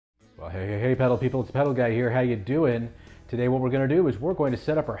Well, hey, pedal people, it's ThePedalGuy here. How you doing? Today what we're going to do is we're going to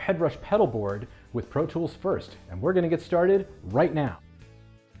set up our HeadRush Pedalboard with Pro Tools first, and we're going to get started right now.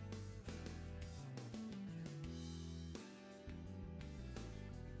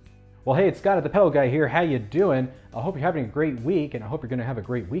 Well, hey, it's Scott at ThePedalGuy here. How you doing? I hope you're having a great week, and I hope you're going to have a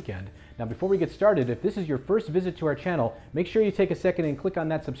great weekend. Now, before we get started, if this is your first visit to our channel, make sure you take a second and click on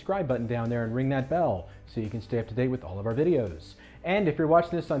that subscribe button down there and ring that bell so you can stay up to date with all of our videos. And if you're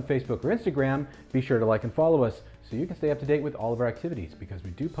watching this on Facebook or Instagram, be sure to like and follow us so you can stay up to date with all of our activities, because we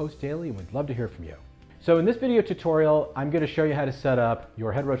do post daily and we'd love to hear from you. So in this video tutorial, I'm going to show you how to set up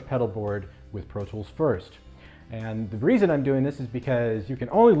your HeadRush Pedalboard with Pro Tools first. And the reason I'm doing this is because you can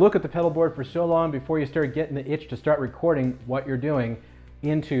only look at the pedal board for so long before you start getting the itch to start recording what you're doing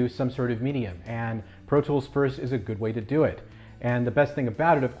into some sort of medium. And Pro Tools First is a good way to do it. And the best thing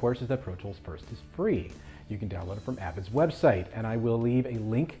about it, of course, is that Pro Tools First is free. You can download it from Avid's website, and I will leave a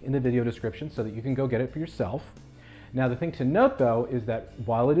link in the video description so that you can go get it for yourself. Now, the thing to note, though, is that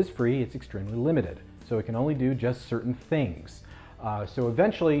while it is free, it's extremely limited. So it can only do just certain things. So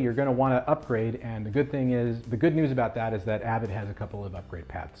eventually you're going to want to upgrade, and the good news about that is that Avid has a couple of upgrade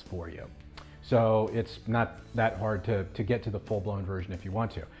paths for you. So it's not that hard to get to the full-blown version if you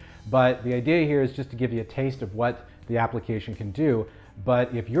want to. But the idea here is just to give you a taste of what the application can do.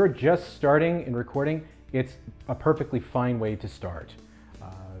 But if you're just starting in recording, it's a perfectly fine way to start.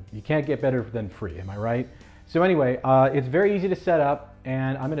 You can't get better than free, am I right? So anyway, it's very easy to set up,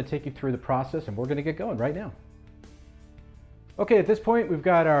 and I'm going to take you through the process, and we're going to get going right now. Okay, at this point, we've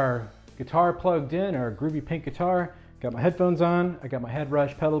got our guitar plugged in, our groovy pink guitar. Got my headphones on, I got my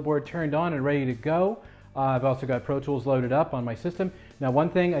HeadRush Pedalboard turned on and ready to go. I've also got Pro Tools loaded up on my system. Now, one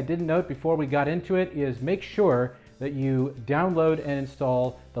thing I didn't note before we got into it is make sure that you download and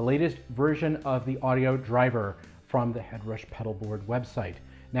install the latest version of the audio driver from the HeadRush Pedalboard website.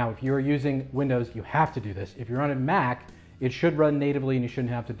 Now, if you're using Windows, you have to do this. If you're on a Mac, it should run natively and you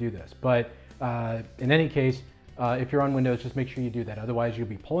shouldn't have to do this. But in any case, if you're on Windows, just make sure you do that. Otherwise, you'll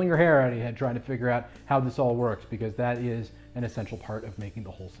be pulling your hair out of your head trying to figure out how this all works, because that is an essential part of making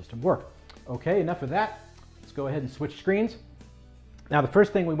the whole system work. Okay, enough of that. Let's go ahead and switch screens. Now, the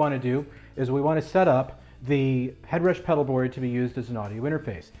first thing we want to do is we want to set up the HeadRush Pedalboard to be used as an audio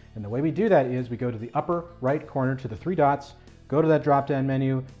interface. And the way we do that is we go to the upper right corner to the three dots, go to that drop-down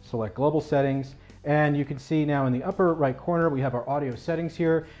menu, select Global Settings, and you can see now in the upper right corner, we have our audio settings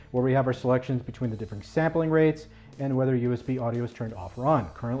here, where we have our selections between the different sampling rates and whether USB audio is turned off or on.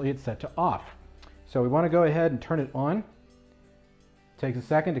 Currently, it's set to off. So we want to go ahead and turn it on. Takes a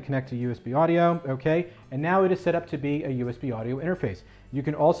second to connect to USB audio, okay? And now it is set up to be a USB audio interface. You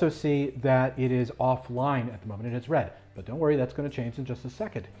can also see that it is offline at the moment and it's red, but don't worry, that's going to change in just a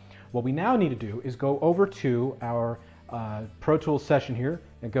second. What we now need to do is go over to our Pro Tools session here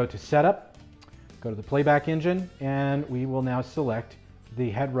and go to Setup, go to the Playback Engine, and we will now select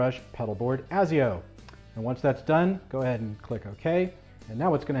the HeadRush Pedalboard ASIO. And once that's done, go ahead and click OK. And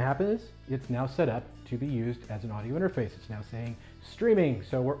now what's going to happen is it's now set up to be used as an audio interface. It's now saying streaming,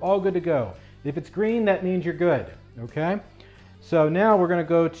 so we're all good to go. If it's green, that means you're good, okay? So now we're going to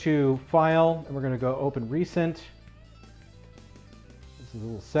go to File, and we're going to go Open Recent. This is a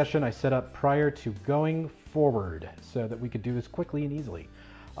little session I set up prior to going forward so that we could do this quickly and easily.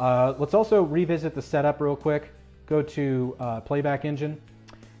 Let's also revisit the setup real quick. Go to Playback Engine,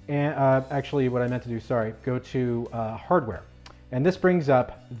 and actually what I meant to do, sorry, go to Hardware. And this brings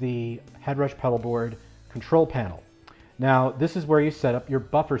up the HeadRush Pedalboard control panel. Now, this is where you set up your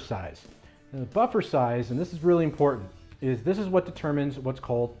buffer size. Now, the buffer size, and this is really important, is this is what determines what's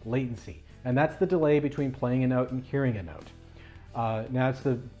called latency. And that's the delay between playing a note and hearing a note. Now,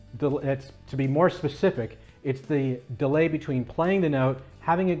 it's to be more specific, it's the delay between playing the note,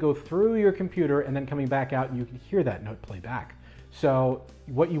 having it go through your computer, and then coming back out and you can hear that note play back. So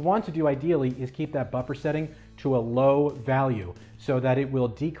what you want to do ideally is keep that buffer setting to a low value so that it will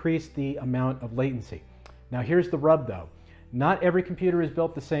decrease the amount of latency. Now here's the rub though. Not every computer is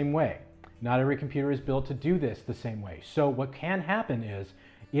built the same way. Not every computer is built to do this the same way. So what can happen is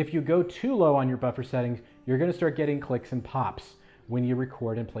if you go too low on your buffer settings, you're going to start getting clicks and pops when you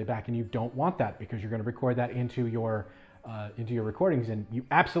record and play back, and you don't want that because you're going to record that into your recordings, and you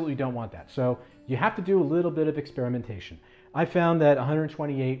absolutely don't want that. So you have to do a little bit of experimentation. I found that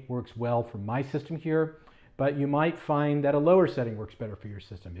 128 works well for my system here, but you might find that a lower setting works better for your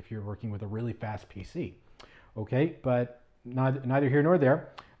system if you're working with a really fast PC. Okay, but neither here nor there.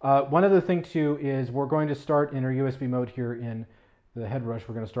 One other thing too is we're going to start in our USB mode here in the HeadRush.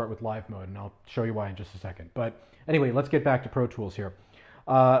 We're going to start with live mode, and I'll show you why in just a second. But anyway, let's get back to Pro Tools here.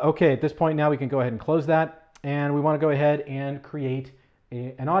 Okay, at this point now we can go ahead and close that, and we want to go ahead and create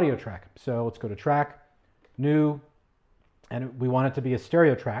an audio track. So let's go to track, new, and we want it to be a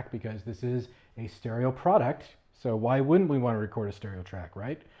stereo track because this is a stereo product. So why wouldn't we want to record a stereo track,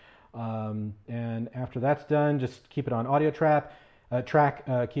 right? And after that's done, just keep it on audio track,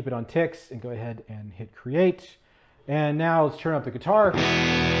 keep it on ticks, and go ahead and hit create. And now let's turn up the guitar.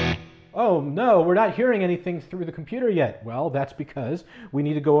 Oh no, we're not hearing anything through the computer yet. Well, that's because we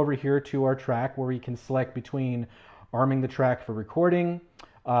need to go over here to our track where we can select between arming the track for recording,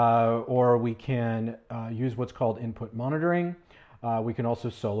 or we can use what's called input monitoring. We can also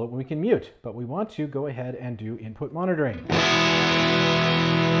solo it and we can mute, but we want to go ahead and do input monitoring.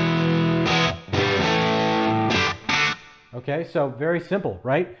 Okay, so very simple,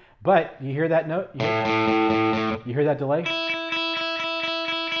 right? But you hear that note? You hear that delay?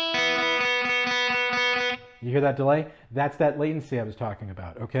 You hear that delay? That's that latency I was talking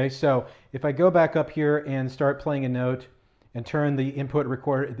about, okay? So if I go back up here and start playing a note and turn the input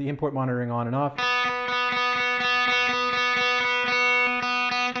monitoring on and off,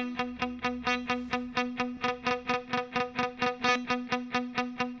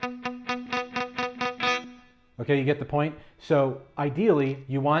 okay, you get the point? So ideally,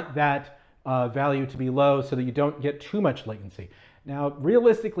 you want that value to be low so that you don't get too much latency. Now,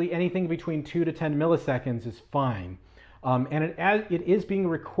 realistically, anything between 2 to 10 milliseconds is fine. And it is being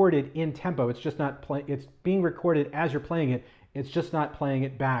recorded in tempo. It's just not it's being recorded as you're playing it. It's just not playing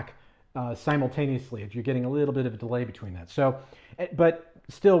it back simultaneously. You're getting a little bit of a delay between that. So, but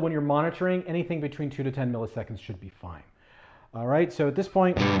still, when you're monitoring, anything between 2 to 10 milliseconds should be fine. All right, so at this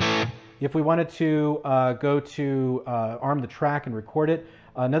point, if we wanted to go to arm the track and record it,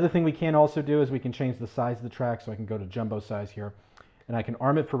 another thing we can also do is we can change the size of the track. So I can go to jumbo size here, and I can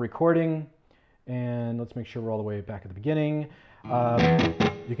arm it for recording. And let's make sure we're all the way back at the beginning.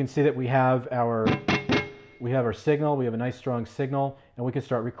 You can see that we have our signal. We have a nice strong signal, and we can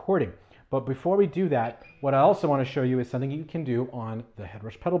start recording. But before we do that, what I also want to show you is something you can do on the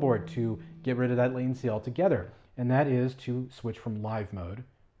HeadRush Pedalboard to get rid of that latency altogether, and that is to switch from live mode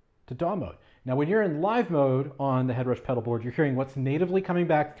to DAW mode. Now, when you're in live mode on the HeadRush Pedalboard, you're hearing what's natively coming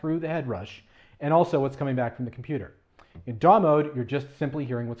back through the HeadRush and also what's coming back from the computer. In DAW mode, you're just simply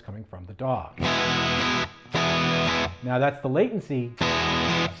hearing what's coming from the DAW. Now, that's the latency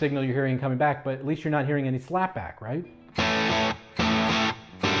signal you're hearing coming back, but at least you're not hearing any slapback, right?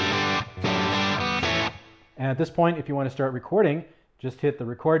 And at this point, if you want to start recording, just hit the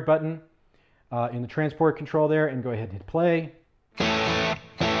record button in the transport control there and go ahead and hit play.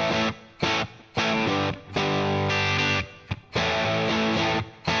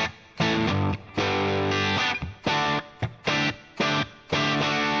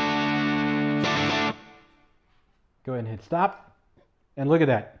 Go ahead and hit stop, and look at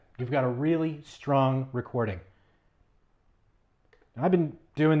that. You've got a really strong recording. Now, I've been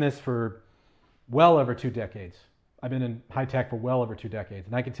doing this for well over 2 decades. I've been in high tech for well over 2 decades,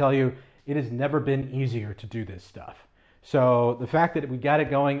 and I can tell you it has never been easier to do this stuff. So the fact that we got it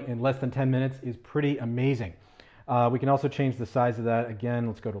going in less than 10 minutes is pretty amazing. We can also change the size of that. Again,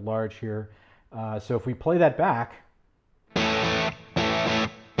 let's go to large here. So if we play that back,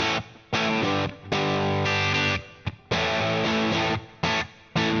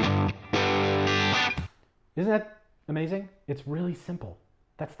 isn't that amazing? It's really simple.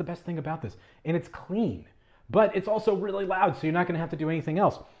 That's the best thing about this. And it's clean, but it's also really loud, so you're not going to have to do anything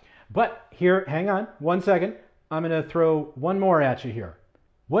else. But here, hang on 1 second. I'm going to throw one more at you here.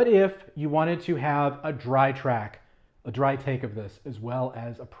 What if you wanted to have a dry track, a dry take of this, as well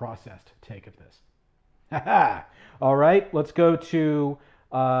as a processed take of this? Haha! All right, let's go to,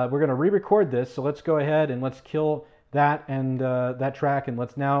 we're going to re-record this, so let's go ahead and let's kill that and that track, and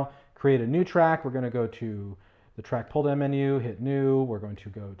let's now create a new track. We're going to go to the track pull-down menu, hit new. We're going to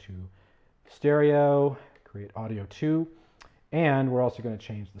go to stereo, create audio 2, and we're also going to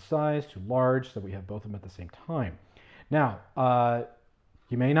change the size to large so we have both of them at the same time. Now,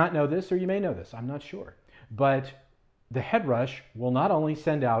 you may not know this or you may know this, I'm not sure, but the HeadRush will not only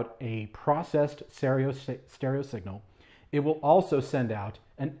send out a processed stereo signal, it will also send out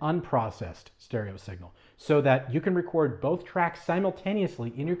an unprocessed stereo signal so that you can record both tracks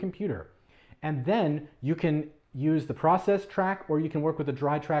simultaneously in your computer. And then you can use the processed track, or you can work with a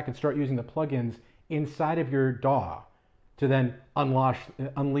dry track and start using the plugins inside of your DAW to then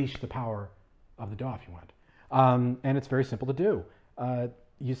unleash the power of the DAW if you want. And it's very simple to do.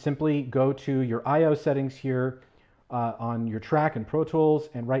 You simply go to your I/O settings here on your track in Pro Tools,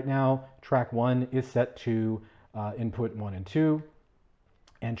 and right now track 1 is set to input 1 and 2,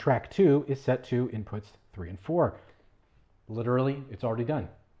 and track 2 is set to inputs 3 and 4. Literally, it's already done.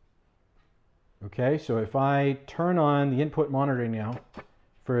 Okay, so if I turn on the input monitoring now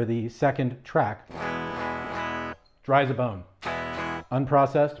for the second track, dry as a bone,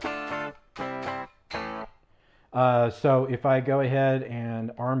 unprocessed. So if I go ahead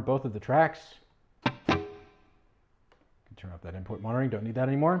and arm both of the tracks, turn off that input monitoring, don't need that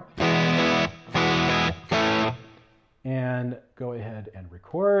anymore. And go ahead and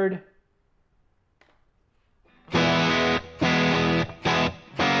record.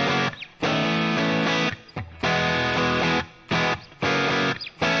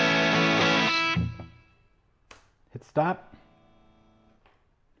 Hit stop.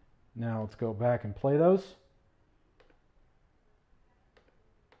 Now let's go back and play those.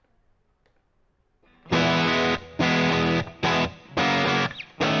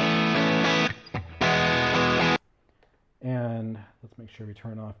 And let's make sure we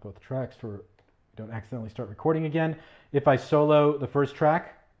turn off both tracks so we don't accidentally start recording again. If I solo the first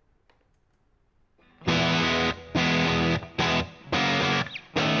track, if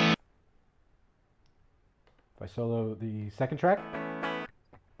I solo the second track,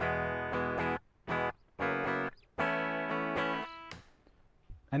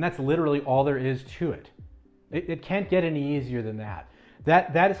 and that's literally all there is to it. It can't get any easier than that.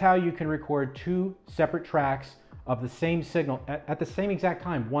 That is how you can record two separate tracks of the same signal at the same exact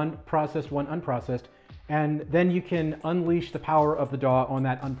time, one processed, one unprocessed, and then you can unleash the power of the DAW on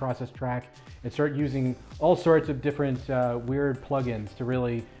that unprocessed track and start using all sorts of different weird plugins to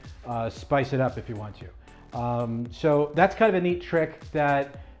really spice it up if you want to. So that's kind of a neat trick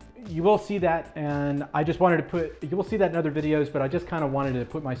that you will see that, and I just wanted to you will see that in other videos, but I just kind of wanted to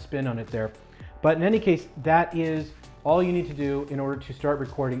put my spin on it there. But in any case, that is all you need to do in order to start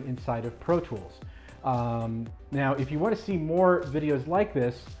recording inside of Pro Tools. Now, if you want to see more videos like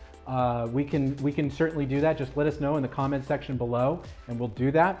this, we can certainly do that. Just let us know in the comment section below, and we'll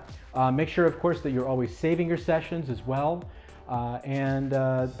do that. Make sure, of course, that you're always saving your sessions as well.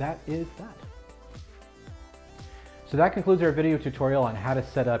 That is that. So that concludes our video tutorial on how to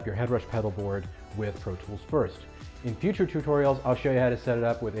set up your HeadRush Pedalboard with Pro Tools First. In future tutorials, I'll show you how to set it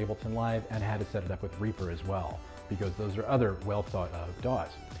up with Ableton Live and how to set it up with Reaper as well, because those are other well thought of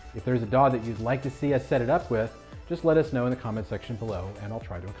DAWs. If there's a DAW that you'd like to see us set it up with, just let us know in the comment section below and I'll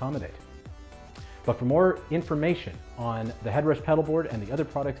try to accommodate. But for more information on the HeadRush Pedalboard and the other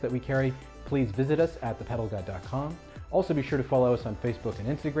products that we carry, please visit us at ThePedalGuy.com. Also be sure to follow us on Facebook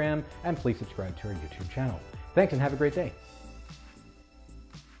and Instagram, and please subscribe to our YouTube channel. Thanks and have a great day.